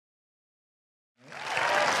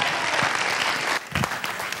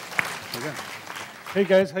Okay. Hey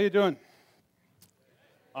guys, how you doing?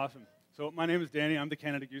 Awesome. So my name is Danny. I'm the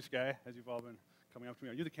Canada Goose guy, as you've all been coming up to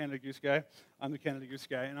me. Are you the Canada Goose guy? I'm the Canada Goose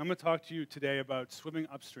guy, and I'm going to talk to you today about swimming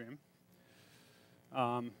upstream,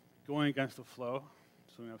 going against the flow.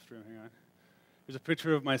 Swimming upstream, hang on. There's a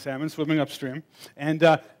picture of my salmon swimming upstream, and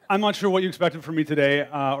I'm not sure what you expected from me today,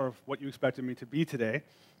 or what you expected me to be today.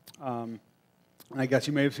 And I guess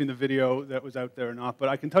you may have seen the video that was out there or not, but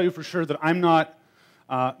I can tell you for sure that I'm not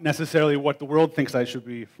necessarily what the world thinks I should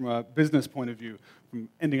be from a business point of view, from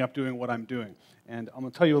ending up doing what I'm doing. And I'm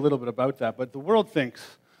going to tell you a little bit about that. But the world thinks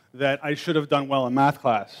that I should have done well in math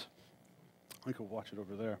class. I could watch it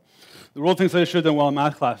over there. The world thinks that I should have done well in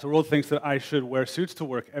math class. The world thinks that I should wear suits to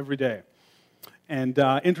work every day. And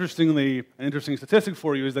interestingly, an interesting statistic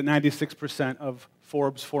for you is that 96% of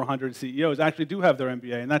Forbes 400 CEOs actually do have their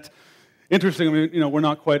MBA. And that's interesting. I mean, we're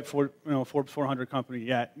not quite Forbes 400 company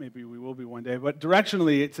yet. Maybe we will be one day. But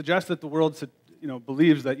directionally, it suggests that the world,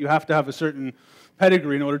 believes that you have to have a certain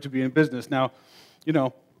pedigree in order to be in business. Now,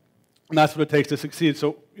 and that's what it takes to succeed.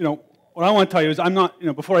 So, what I want to tell you is I'm not,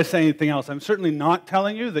 before I say anything else, I'm certainly not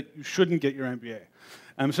telling you that you shouldn't get your MBA.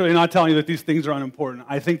 I'm certainly not telling you that these things are unimportant.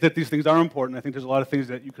 I think that these things are important. I think there's a lot of things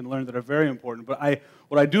that you can learn that are very important. But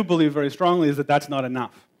what I do believe very strongly is that that's not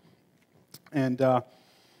enough. And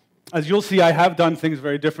as you'll see, I have done things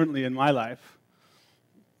very differently in my life.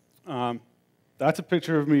 That's a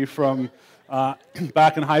picture of me from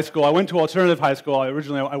back in high school. I went to alternative high school.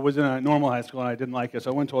 Originally, I was in a normal high school, and I didn't like it,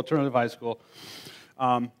 so I went to alternative high school.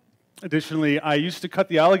 Additionally, I used to cut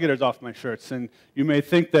the alligators off my shirts, and you may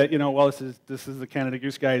think that, this is the Canada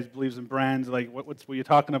Goose guy who believes in brands. Like, what are you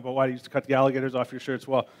talking about? Why do you used to cut the alligators off your shirts?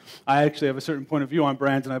 Well, I actually have a certain point of view on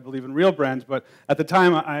brands, and I believe in real brands. But at the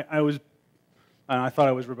time, I thought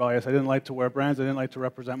I was rebellious. I didn't like to wear brands. I didn't like to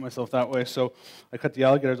represent myself that way, so I cut the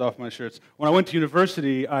alligators off my shirts. When I went to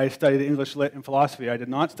university, I studied English Lit and philosophy. I did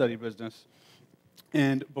not study business.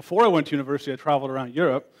 And before I went to university, I traveled around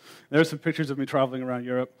Europe. There's some pictures of me traveling around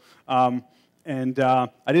Europe. I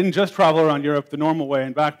didn't just travel around Europe the normal way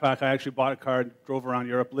in backpack. I actually bought a car, drove around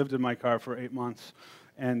Europe, lived in my car for 8 months,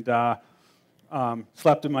 and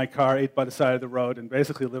slept in my car, ate by the side of the road, and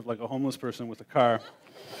basically lived like a homeless person with a car.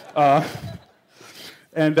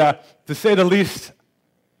 To say the least,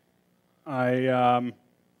 no,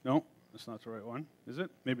 that's not the right one, is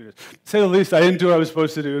it? Maybe it is. To say the least, I didn't do what I was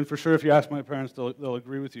supposed to do, and for sure, if you ask my parents, they'll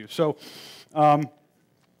agree with you. So,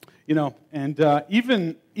 even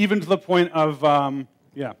to the point of,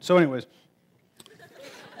 So anyways,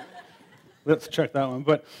 let's check that one.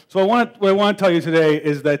 But so what I want to tell you today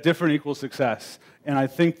is that different equals success, and I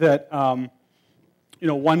think that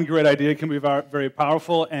one great idea can be very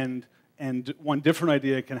powerful, and one different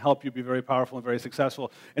idea can help you be very powerful and very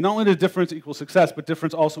successful. And not only does difference equal success, but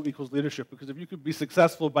difference also equals leadership. Because if you could be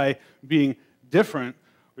successful by being different,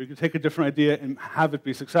 or you could take a different idea and have it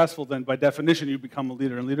be successful, then by definition you become a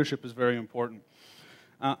leader, and leadership is very important.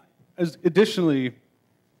 Additionally,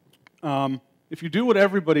 if you do what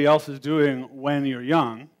everybody else is doing when you're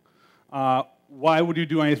young, why would you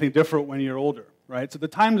do anything different when you're older? Right? So the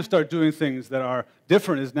time to start doing things that are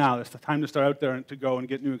different is now. It's the time to start out there and to go and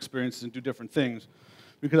get new experiences and do different things.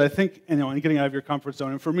 Because I think, and getting out of your comfort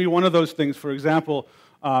zone. And for me, one of those things, for example,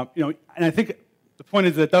 and I think the point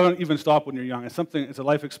is that it doesn't even stop when you're young. It's a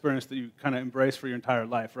life experience that you kind of embrace for your entire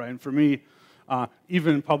life, right? And for me,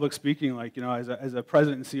 even in public speaking, as a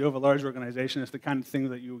president and CEO of a large organization, it's the kind of thing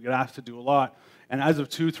that you get asked to do a lot. And as of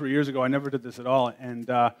 2-3 years ago, I never did this at all. And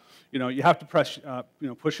you have to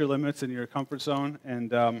push your limits in your comfort zone and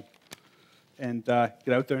get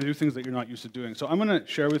out there and do things that you're not used to doing. So I'm going to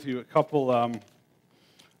share with you a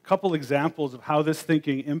couple examples of how this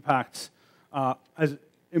thinking has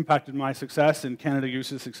impacted my success and Canada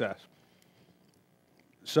Goose's success.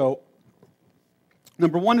 So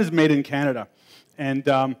number one is made in Canada. And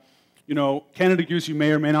Canada Goose, you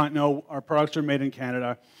may or may not know, our products are made in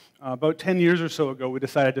Canada. About 10 years or so ago, we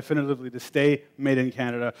decided definitively to stay made in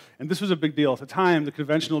Canada. And this was a big deal. At the time, the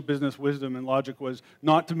conventional business wisdom and logic was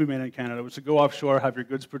not to be made in Canada. It was to go offshore, have your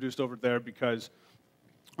goods produced over there because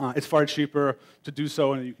it's far cheaper to do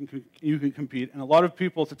so and you can compete. And a lot of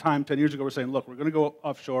people at the time, 10 years ago, were saying, look, we're going to go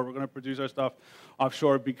offshore. We're going to produce our stuff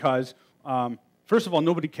offshore because, first of all,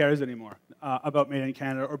 nobody cares anymore about made in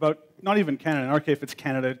Canada or about, not even Canada. In our case, if it's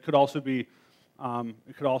Canada, it could also be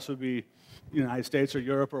the United States or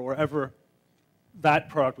Europe or wherever that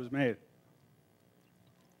product was made.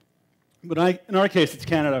 But in our case, it's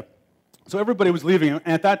Canada. So everybody was leaving, and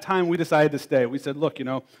at that time, we decided to stay. We said, look,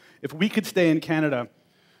 if we could stay in Canada,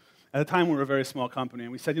 at the time we were a very small company,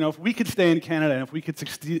 and we said, if we could stay in Canada and if we could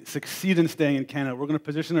succeed in staying in Canada, we're going to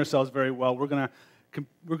position ourselves very well. We're going to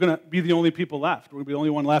we're going to be the only people left. We're going to be the only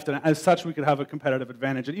one left, and as such, we could have a competitive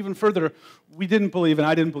advantage. And even further, we didn't believe, and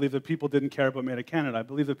I didn't believe, that people didn't care about Made in Canada. I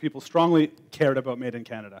believe that people strongly cared about Made in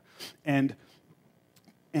Canada. And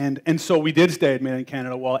so we did stay at Made in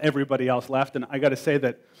Canada while everybody else left. And I got to say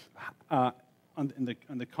that in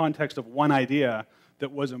the context of one idea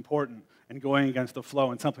that was important and going against the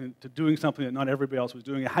flow and doing something that not everybody else was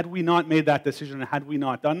doing, had we not made that decision and had we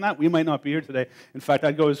not done that, we might not be here today. In fact,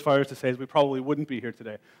 I'd go as far as to say we probably wouldn't be here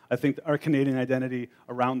today. I think our Canadian identity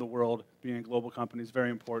around the world, being a global company, is very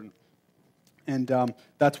important. And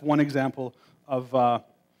that's one example of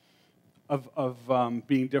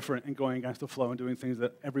being different and going against the flow and doing things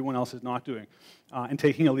that everyone else is not doing, and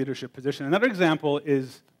taking a leadership position. Another example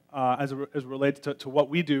is, as it relates to what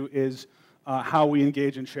we do, is how we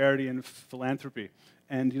engage in charity and philanthropy.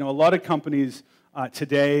 And a lot of companies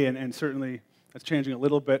today, and certainly that's changing a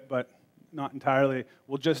little bit, but not entirely,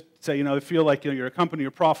 will just say, they feel like you're a company,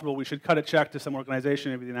 you're profitable, we should cut a check to some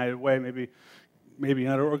organization, maybe the United Way, maybe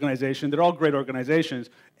another organization. They're all great organizations,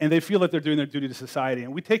 and they feel that they're doing their duty to society.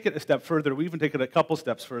 And we take it a step further. We even take it a couple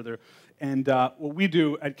steps further. And what we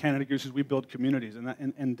do at Canada Goose is we build communities,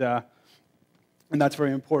 and that's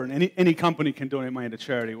very important. Any company can donate money to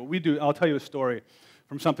charity. What we do, I'll tell you a story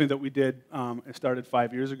from something that we did. It started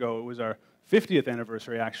 5 years ago. It was our 50th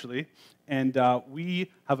anniversary, actually. And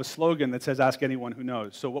we have a slogan that says, "Ask anyone who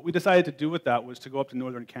knows." So what we decided to do with that was to go up to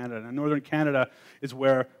Northern Canada. And Northern Canada is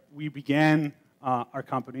where we began our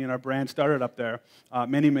company, and our brand started up there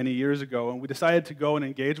many, many years ago. And we decided to go and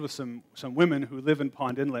engage with some women who live in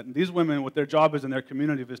Pond Inlet. And these women, what their job is in their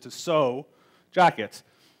community is to sew jackets.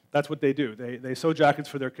 That's what they do. They sew jackets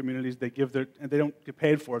for their communities. And they don't get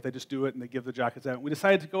paid for it. They just do it, and they give the jackets out. And we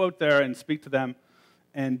decided to go out there and speak to them,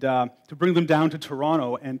 and to bring them down to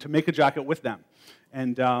Toronto and to make a jacket with them.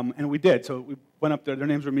 And we did. So we went up there. Their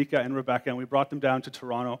names were Mika and Rebecca, and we brought them down to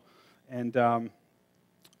Toronto. And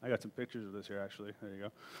I got some pictures of this here, actually. There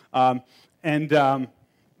you go.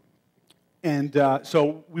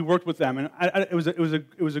 So we worked with them, and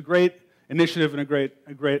it was a great initiative and a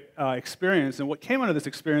great experience. And what came out of this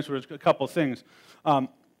experience was a couple of things.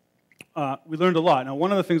 We learned a lot. Now,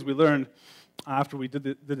 one of the things we learned after we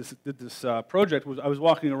did this project was I was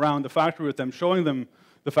walking around the factory with them, showing them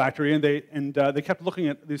the factory, and they kept looking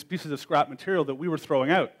at these pieces of scrap material that we were throwing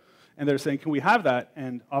out, and they're saying, "Can we have that?"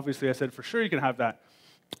 And obviously, I said, "For sure, you can have that."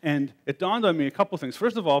 And it dawned on me a couple of things.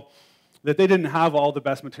 First of all, that they didn't have all the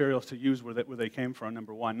best materials to use where they came from,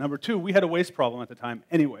 number one. Number two, we had a waste problem at the time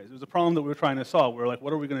anyways. It was a problem that we were trying to solve. We were like,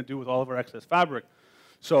 what are we going to do with all of our excess fabric?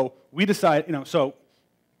 So we decided, so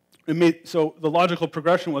the logical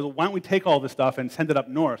progression was, why don't we take all this stuff and send it up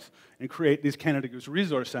north and create these Canada Goose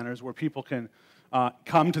resource centers where people can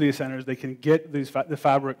come to these centers, they can get the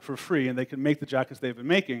fabric for free, and they can make the jackets they've been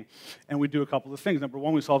making. And we do a couple of things. Number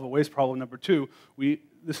one, we solve a waste problem. Number two,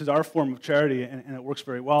 this is our form of charity, and it works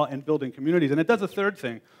very well, and building communities. And it does a third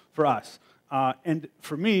thing for us. And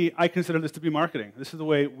for me, I consider this to be marketing. This is the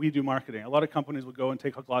way we do marketing. A lot of companies will go and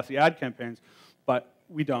take glossy ad campaigns, but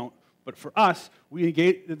we don't. But for us, we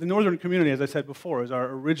engage the northern community, as I said before, is our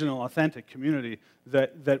original, authentic community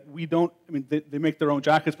that we don't, they make their own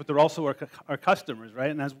jackets, but they're also our customers, right?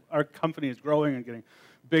 And as our company is growing and getting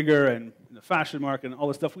bigger, and in the fashion market and all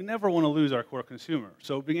this stuff, we never want to lose our core consumer.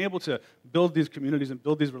 So being able to build these communities and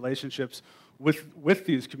build these relationships with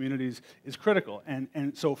these communities is critical.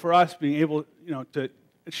 And so for us, being able to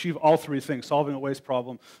achieve all three things, solving a waste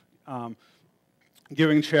problem,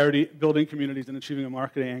 giving charity, building communities, and achieving a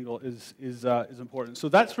marketing angle is important. So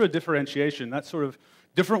that sort of differentiation, that sort of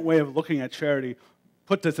different way of looking at charity,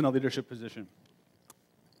 puts us in a leadership position.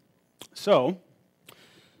 So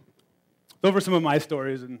those were some of my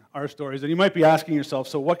stories and our stories. And you might be asking yourself,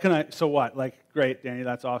 so what? Like, great, Dani,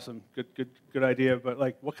 that's awesome, good idea. But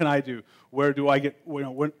like, what can I do? Where do I get?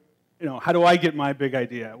 How do I get my big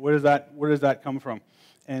idea? Where does that come from?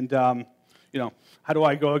 And how do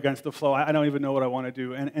I go against the flow? I don't even know what I want to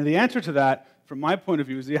do. And the answer to that, from my point of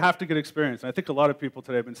view, is you have to get experience. And I think a lot of people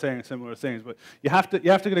today have been saying similar things, but you have to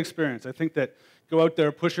get experience. I think that go out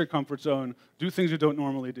there, push your comfort zone, do things you don't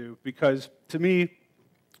normally do, because to me,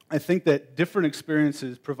 I think that different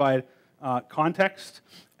experiences provide context,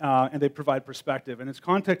 and they provide perspective. And it's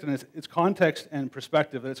context and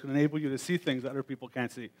perspective that it's going to enable you to see things that other people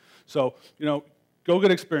can't see. So, go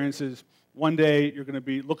get experiences. One day, you're going to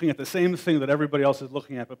be looking at the same thing that everybody else is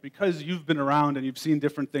looking at, but because you've been around and you've seen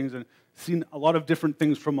different things and seen a lot of different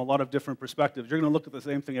things from a lot of different perspectives, you're going to look at the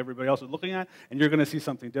same thing everybody else is looking at, and you're going to see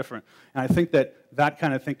something different. And I think that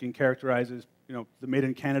kind of thinking characterizes, the Made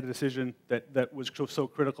in Canada decision that was so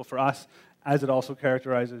critical for us, as it also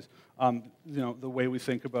characterizes, the way we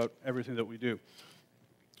think about everything that we do.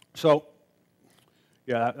 So,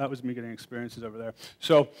 yeah, that was me getting experiences over there.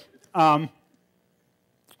 So,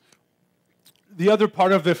 the other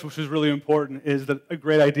part of this, which is really important, is that a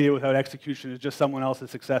great idea without execution is just someone else's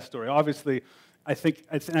success story. Obviously, I think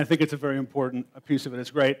it's a very important piece of it.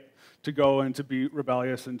 It's great to go and to be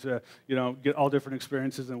rebellious and to get all different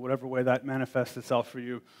experiences in whatever way that manifests itself for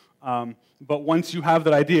you. But once you have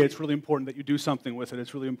that idea, it's really important that you do something with it.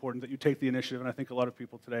 It's really important that you take the initiative, and I think a lot of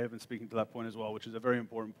people today have been speaking to that point as well, which is a very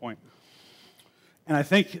important point. And I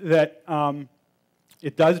think that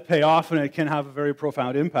it does pay off, and it can have a very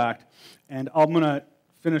profound impact. And I'm going to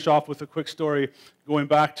finish off with a quick story going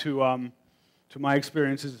back to my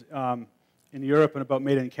experiences in Europe and about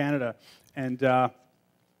Made in Canada. And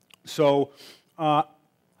so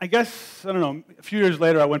I guess, I don't know, a few years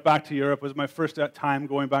later I went back to Europe. It was my first time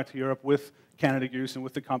going back to Europe with Canada Goose and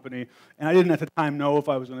with the company. And I didn't at the time know if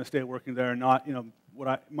I was going to stay working there or not.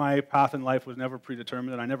 My path in life was never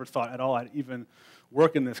predetermined, and I never thought at all I'd even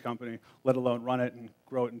work in this company, let alone run it and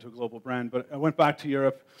grow it into a global brand. But I went back to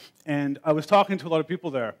Europe, and I was talking to a lot of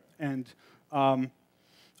people there. And I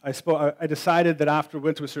decided that after we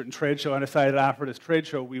went to a certain trade show, I decided after this trade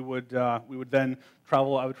show we would then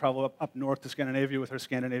travel. I would travel up north to Scandinavia with our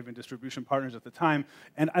Scandinavian distribution partners at the time.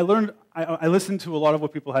 And I learned, I listened to a lot of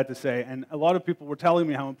what people had to say, and a lot of people were telling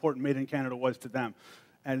me how important Made in Canada was to them.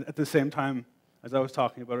 And at the same time, as I was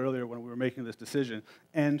talking about earlier when we were making this decision.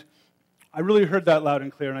 And I really heard that loud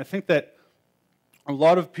and clear, and I think that a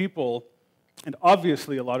lot of people, and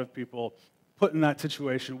obviously a lot of people, put in that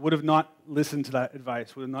situation would have not listened to that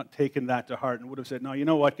advice, would have not taken that to heart, and would have said, no, you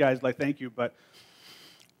know what, guys, thank you, but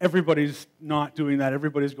everybody's not doing that.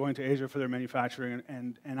 Everybody's going to Asia for their manufacturing,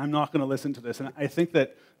 and I'm not going to listen to this. And I think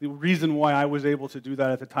that the reason why I was able to do that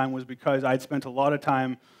at the time was because I'd spent a lot of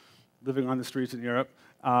time living on the streets in Europe,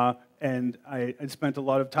 and I spent a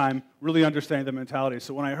lot of time really understanding the mentality.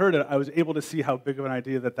 So when I heard it, I was able to see how big of an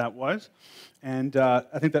idea that was. And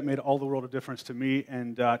I think that made all the world of difference to me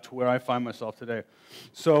and to where I find myself today.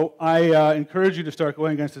 So I encourage you to start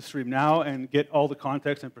going against the stream now and get all the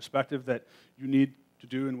context and perspective that you need to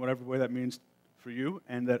do in whatever way that means for you,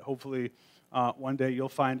 and that hopefully one day you'll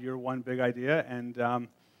find your one big idea. And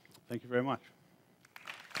thank you very much.